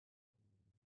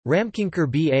Ramkinkar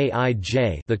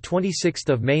Baij, the 26th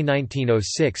of May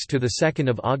 1906 to the 2nd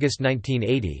of August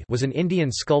 1980, was an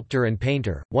Indian sculptor and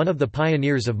painter, one of the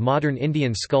pioneers of modern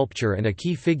Indian sculpture and a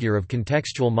key figure of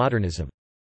contextual modernism.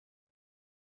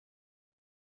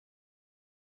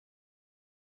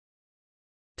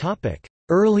 Topic: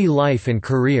 Early life and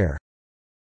career.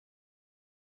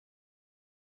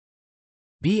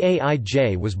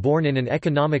 Baij was born in an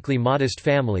economically modest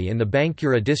family in the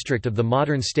Bankura district of the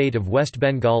modern state of West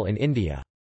Bengal in India.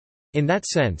 In that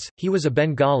sense, he was a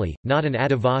Bengali, not an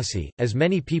Adivasi, as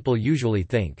many people usually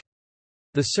think.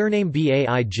 The surname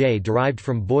Baij derived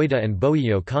from Boida and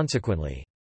Boio consequently.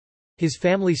 His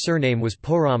family surname was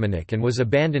Poramanik and was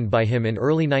abandoned by him in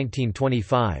early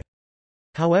 1925.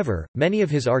 However, many of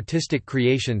his artistic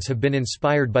creations have been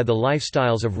inspired by the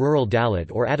lifestyles of rural Dalit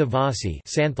or Adivasi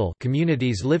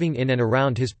communities living in and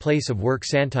around his place of work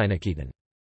Santiniketan.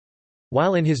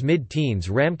 While in his mid-teens,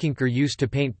 Ramkinkar used to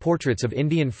paint portraits of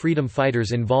Indian freedom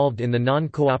fighters involved in the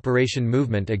non-cooperation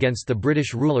movement against the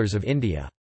British rulers of India.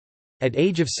 At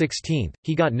age of 16,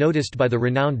 he got noticed by the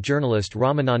renowned journalist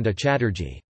Ramananda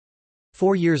Chatterjee.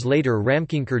 4 years later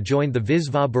Ramkinkar joined the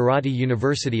Visva Bharati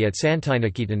University at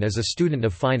Santiniketan as a student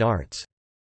of fine arts.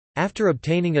 After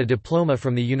obtaining a diploma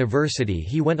from the university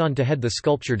he went on to head the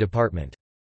sculpture department.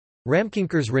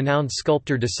 Ramkinkar's renowned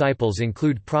sculptor disciples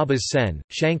include Prabhas Sen,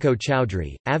 Shanko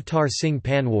Chowdhury, Avtar Singh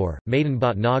Panwar, Madan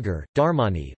Bhatnagar,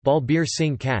 Dharmani, Balbir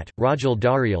Singh Khat, Rajal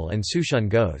Darial and Sushun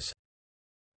Ghose.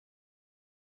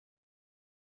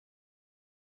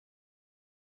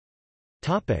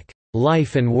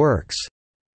 Life and works.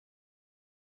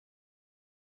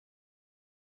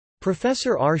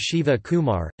 Professor R. Shiva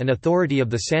Kumar, an authority of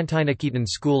the Santiniketan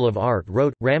School of Art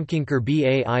wrote, Ramkinkar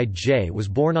Baij was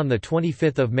born on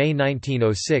 25 May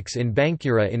 1906 in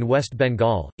Bankura in West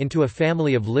Bengal, into a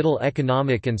family of little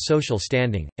economic and social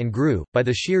standing, and grew, by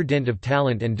the sheer dint of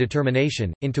talent and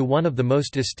determination, into one of the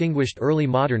most distinguished early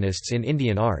modernists in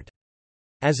Indian art.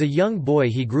 As a young boy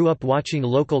he grew up watching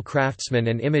local craftsmen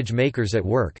and image makers at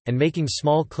work, and making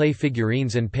small clay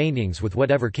figurines and paintings with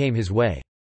whatever came his way.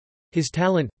 His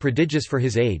talent, prodigious for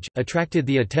his age, attracted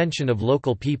the attention of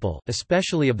local people,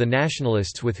 especially of the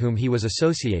nationalists with whom he was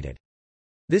associated.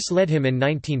 This led him in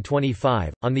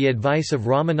 1925, on the advice of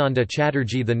Ramananda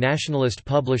Chatterjee, the nationalist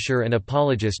publisher and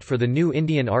apologist for the new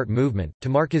Indian art movement, to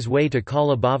mark his way to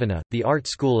Kala Bhavana, the art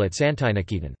school at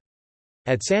Santiniketan.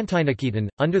 At Santiniketan,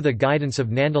 under the guidance of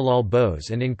Nandalal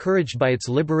Bose and encouraged by its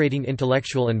liberating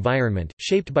intellectual environment,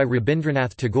 shaped by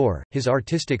Rabindranath Tagore, his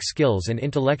artistic skills and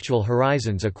intellectual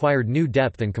horizons acquired new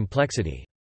depth and complexity.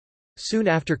 Soon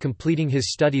after completing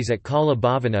his studies at Kala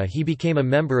Bhavana he became a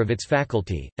member of its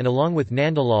faculty, and along with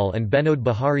Nandalal and Binod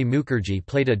Bihari Mukherjee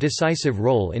played a decisive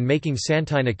role in making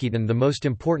Santiniketan the most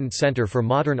important centre for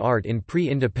modern art in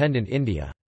pre-independent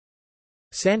India.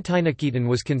 Santiniketan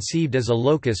was conceived as a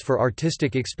locus for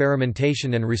artistic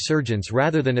experimentation and resurgence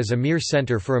rather than as a mere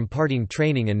centre for imparting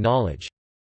training and knowledge.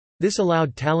 This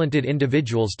allowed talented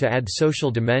individuals to add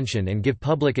social dimension and give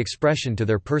public expression to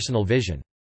their personal vision.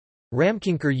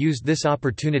 Ramkinkar used this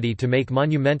opportunity to make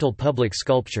monumental public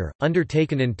sculpture,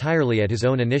 undertaken entirely at his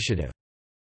own initiative.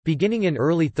 Beginning in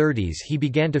early 30s he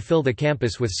began to fill the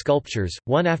campus with sculptures,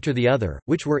 one after the other,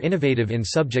 which were innovative in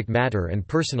subject matter and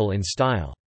personal in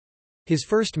style. His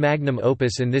first magnum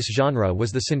opus in this genre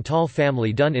was the Santal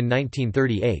family done in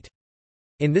 1938.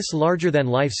 In this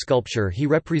larger-than-life sculpture he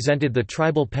represented the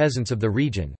tribal peasants of the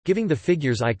region, giving the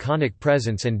figures iconic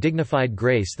presence and dignified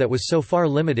grace that was so far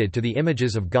limited to the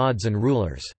images of gods and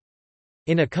rulers.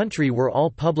 In a country where all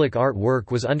public art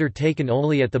work was undertaken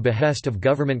only at the behest of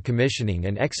government commissioning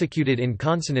and executed in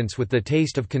consonance with the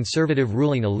taste of conservative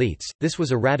ruling elites, this was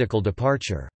a radical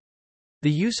departure. The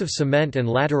use of cement and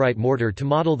laterite mortar to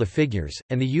model the figures,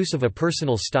 and the use of a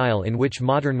personal style in which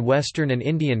modern Western and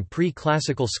Indian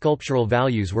pre-classical sculptural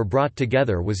values were brought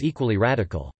together was equally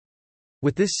radical.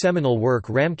 With this seminal work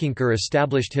Ramkinkar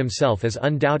established himself as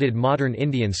undoubted modern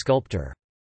Indian sculptor.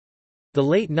 The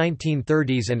late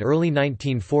 1930s and early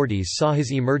 1940s saw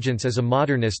his emergence as a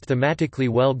modernist thematically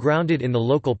well grounded in the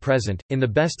local present, in the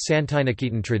best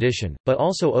Santiniketan tradition, but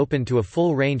also open to a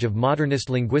full range of modernist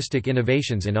linguistic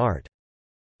innovations in art.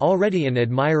 Already an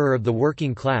admirer of the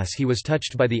working class he was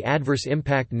touched by the adverse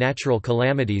impact natural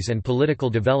calamities and political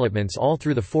developments all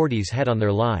through the 40s had on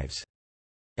their lives.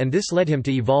 And this led him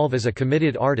to evolve as a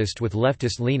committed artist with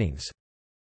leftist leanings.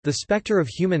 The specter of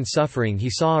human suffering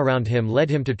he saw around him led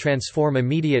him to transform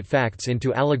immediate facts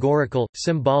into allegorical,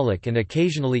 symbolic and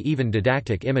occasionally even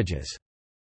didactic images.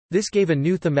 This gave a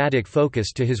new thematic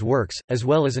focus to his works, as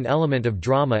well as an element of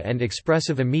drama and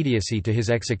expressive immediacy to his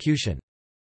execution.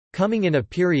 Coming in a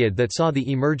period that saw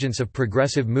the emergence of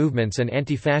progressive movements and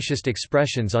anti-fascist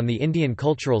expressions on the Indian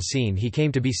cultural scene, he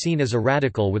came to be seen as a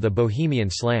radical with a bohemian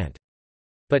slant.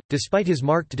 But, despite his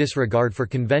marked disregard for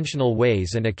conventional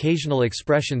ways and occasional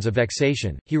expressions of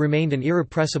vexation, he remained an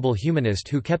irrepressible humanist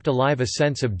who kept alive a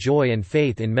sense of joy and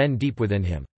faith in men deep within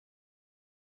him.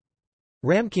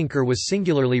 Ramkinkar was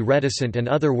singularly reticent and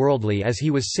otherworldly as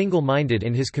he was single-minded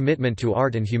in his commitment to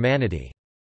art and humanity.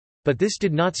 But this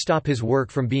did not stop his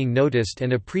work from being noticed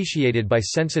and appreciated by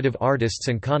sensitive artists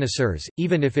and connoisseurs,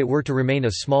 even if it were to remain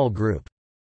a small group.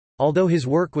 Although his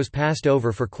work was passed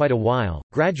over for quite a while,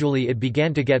 gradually it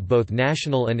began to get both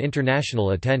national and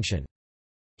international attention.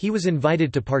 He was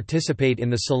invited to participate in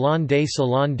the Salon des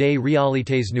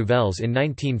Réalités Nouvelles in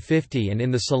 1950 and in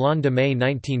the Salon de Mai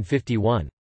 1951.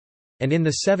 And in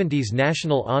the 70s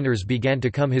national honours began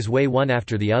to come his way one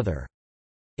after the other.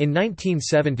 In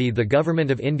 1970 the Government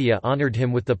of India honoured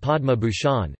him with the Padma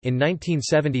Bhushan, in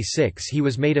 1976 he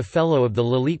was made a Fellow of the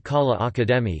Lalit Kala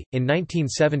Akademi, in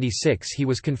 1976 he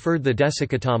was conferred the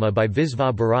Desikatama by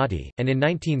Visva Bharati, and in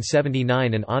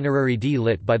 1979 an honorary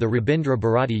D.Lit by the Rabindra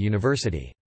Bharati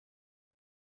University.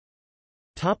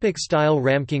 Style.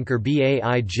 Ramkinkar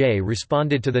Baij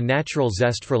responded to the natural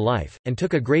zest for life, and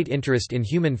took a great interest in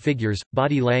human figures,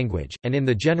 body language, and in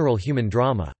the general human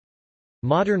drama.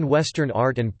 Modern Western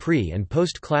art and pre- and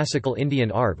post-classical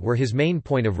Indian art were his main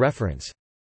point of reference.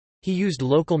 He used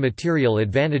local material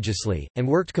advantageously, and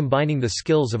worked combining the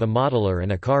skills of a modeler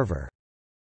and a carver.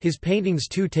 His paintings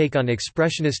too take on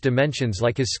expressionist dimensions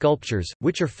like his sculptures,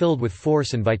 which are filled with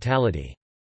force and vitality.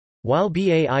 While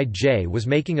Baij was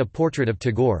making a portrait of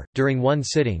Tagore, during one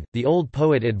sitting, the old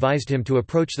poet advised him to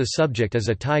approach the subject as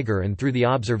a tiger and through the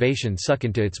observation suck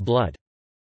into its blood.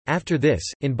 After this,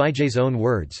 in Baij's own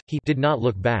words, he did not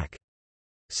look back.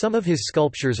 Some of his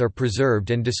sculptures are preserved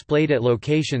and displayed at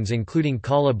locations including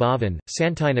Kala Bhavan,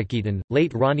 Santiniketan,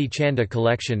 Late Rani Chanda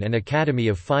Collection and Academy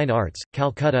of Fine Arts,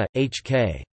 Calcutta,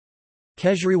 H.K.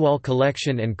 Kejriwal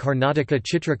Collection and Karnataka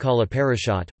Chitrakala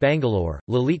Parishad, Bangalore,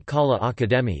 Lalit Kala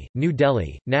Akademi, New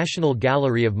Delhi, National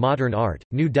Gallery of Modern Art,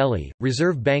 New Delhi,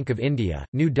 Reserve Bank of India,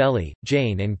 New Delhi,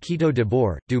 Jain and Quito de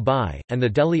Boer, Dubai, and the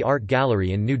Delhi Art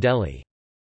Gallery in New Delhi.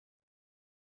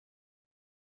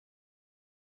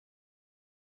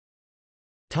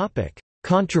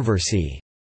 Controversy.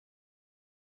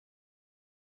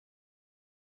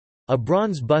 A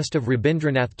bronze bust of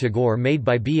Rabindranath Tagore made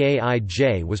by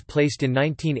Baij was placed in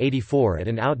 1984 at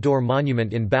an outdoor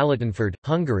monument in Balatonford,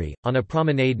 Hungary, on a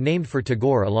promenade named for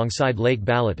Tagore alongside Lake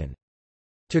Balaton.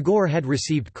 Tagore had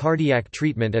received cardiac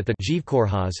treatment at the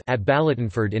Jeevkorhas at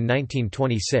Balatonford in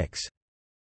 1926.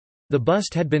 The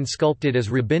bust had been sculpted as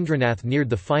Rabindranath neared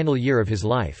the final year of his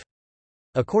life.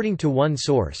 According to one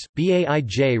source,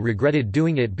 Baij regretted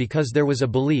doing it because there was a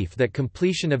belief that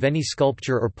completion of any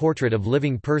sculpture or portrait of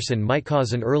living person might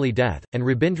cause an early death, and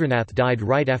Rabindranath died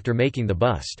right after making the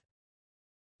bust.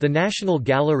 The National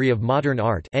Gallery of Modern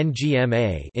Art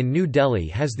 (NGMA) in New Delhi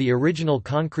has the original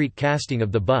concrete casting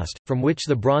of the bust, from which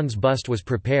the bronze bust was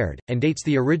prepared, and dates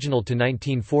the original to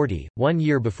 1940, 1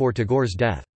 year before Tagore's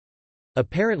death.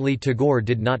 Apparently Tagore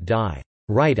did not die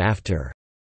right after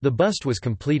the bust was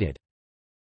completed.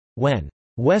 When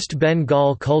West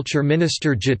Bengal Culture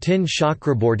Minister Jatin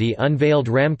Chakraborty unveiled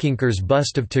Ramkinkar's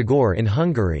bust of Tagore in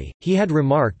Hungary, he had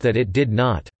remarked that it did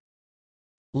not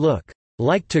look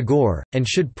like Tagore, and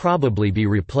should probably be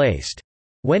replaced.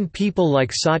 When people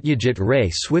like Satyajit Ray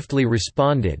swiftly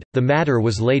responded, the matter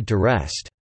was laid to rest.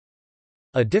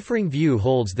 A differing view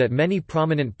holds that many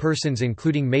prominent persons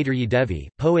including Maitreyi Devi,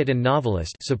 poet and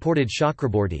novelist, supported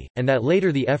Chakraborty, and that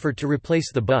later the effort to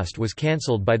replace the bust was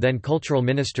cancelled by then Cultural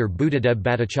Minister Buddhadeb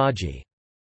Bhattacharjee.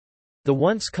 The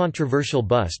once controversial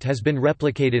bust has been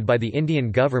replicated by the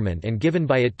Indian government and given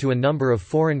by it to a number of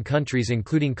foreign countries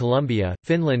including Colombia,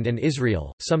 Finland and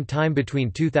Israel. Some time between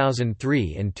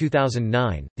 2003 and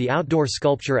 2009, the outdoor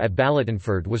sculpture at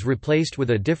Balatonford was replaced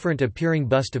with a different appearing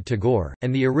bust of Tagore,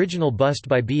 and the original bust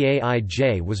by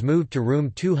Baij was moved to room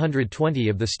 220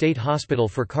 of the State Hospital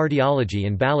for Cardiology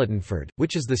in Balatonford,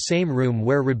 which is the same room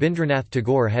where Rabindranath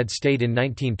Tagore had stayed in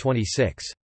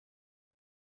 1926.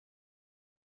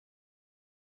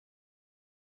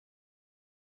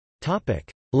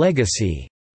 Legacy.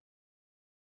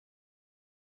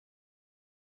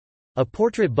 A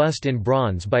portrait bust in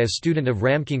bronze by a student of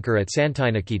Ramkinkar at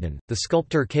Santiniketan, the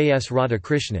sculptor K. S.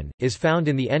 Radhakrishnan, is found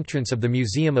in the entrance of the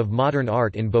Museum of Modern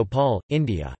Art in Bhopal,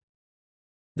 India.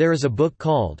 There is a book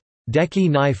called Dekhi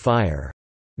Nai Fire,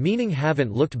 meaning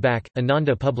Haven't Looked Back,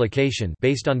 Ananda publication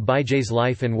based on Baij's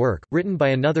life and work, written by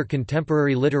another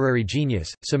contemporary literary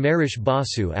genius, Samarish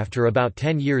Basu, after about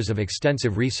 10 years of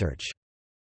extensive research.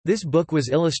 This book was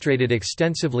illustrated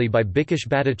extensively by Bikash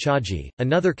Bhattacharjee,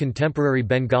 another contemporary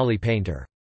Bengali painter.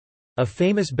 A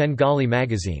famous Bengali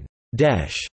magazine,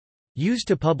 Desh, used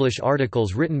to publish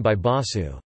articles written by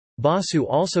Basu. Basu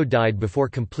also died before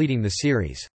completing the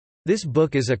series. This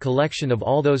book is a collection of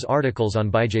all those articles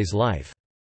on Baij's life.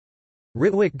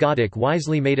 Ritwik Ghatak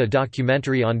wisely made a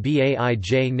documentary on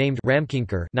Baij named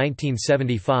Ramkinkar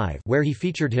 1975, where he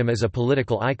featured him as a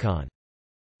political icon.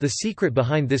 The secret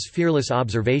behind this fearless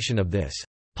observation of this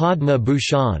Padma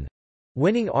Bhushan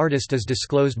winning artist is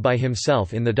disclosed by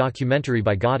himself in the documentary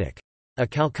by Ghatak. A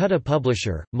Calcutta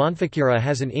publisher, Monfakira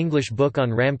has an English book on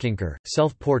Ramkinkar,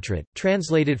 self-portrait,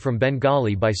 translated from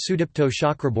Bengali by Sudipto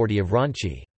Chakraborty of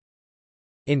Ranchi.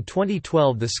 In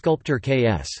 2012 the sculptor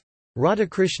K.S.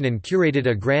 Radhakrishnan curated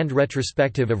a grand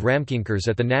retrospective of Ramkinkars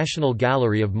at the National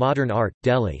Gallery of Modern Art,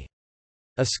 Delhi.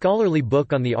 A scholarly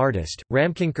book on the artist,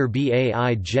 Ramkinkar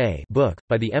Baij book,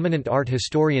 by the eminent art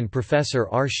historian Professor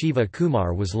R. Shiva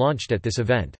Kumar was launched at this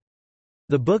event.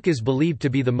 The book is believed to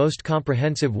be the most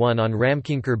comprehensive one on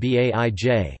Ramkinkar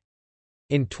Baij.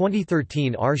 In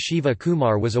 2013 R. Shiva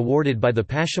Kumar was awarded by the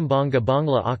Paschimbanga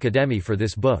Bangla Akademi for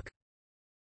this book.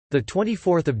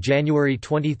 24 January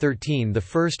 2013 the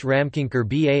first Ramkinkar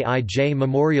Baij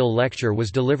memorial lecture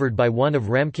was delivered by one of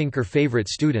Ramkinkar favorite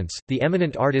students, the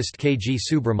eminent artist K. G.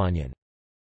 Subramanian.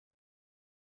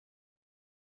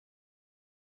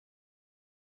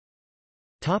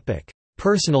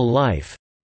 Personal life.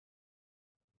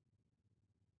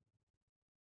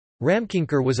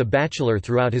 Ramkinkar was a bachelor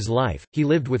throughout his life, he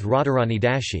lived with Radharani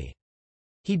Dashi.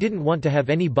 He didn't want to have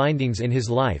any bindings in his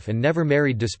life and never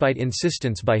married despite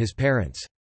insistence by his parents.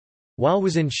 While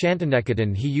was in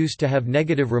Shantiniketan he used to have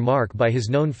negative remark by his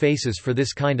known faces for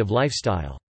this kind of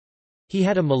lifestyle. He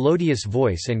had a melodious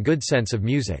voice and good sense of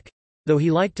music. Though he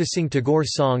liked to sing Tagore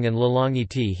song and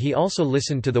Lalangiti, he also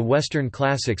listened to the Western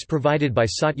classics provided by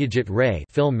Satyajit Ray,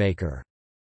 filmmaker.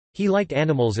 He liked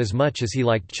animals as much as he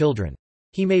liked children.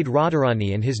 He made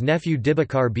Radharani and his nephew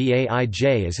Dibakar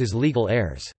Baij as his legal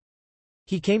heirs.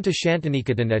 He came to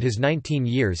Shantiniketan at his 19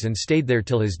 years and stayed there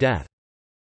till his death.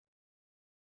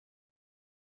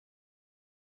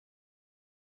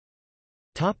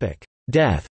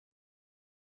 Death.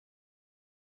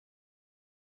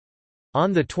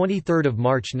 On 23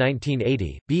 March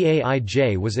 1980,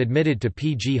 Baij was admitted to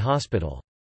PG Hospital.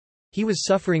 He was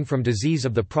suffering from disease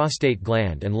of the prostate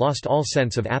gland and lost all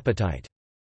sense of appetite.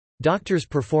 Doctors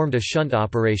performed a shunt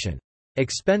operation.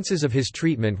 Expenses of his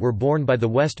treatment were borne by the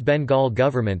West Bengal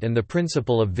government and the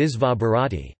principal of Visva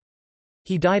Bharati.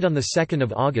 He died on 2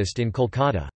 August in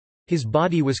Kolkata. His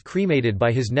body was cremated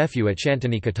by his nephew at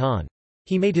Shantiniketan.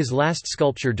 He made his last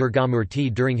sculpture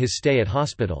Durgamurti during his stay at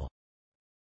hospital.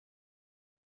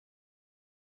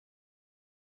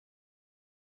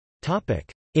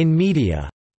 In media.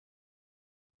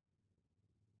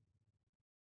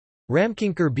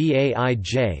 Ramkinkar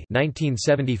Baij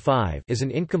 1975 is an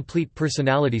incomplete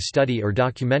personality study or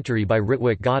documentary by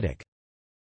Ritwik Ghatak.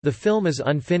 The film is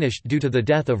unfinished due to the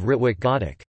death of Ritwik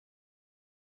Ghatak.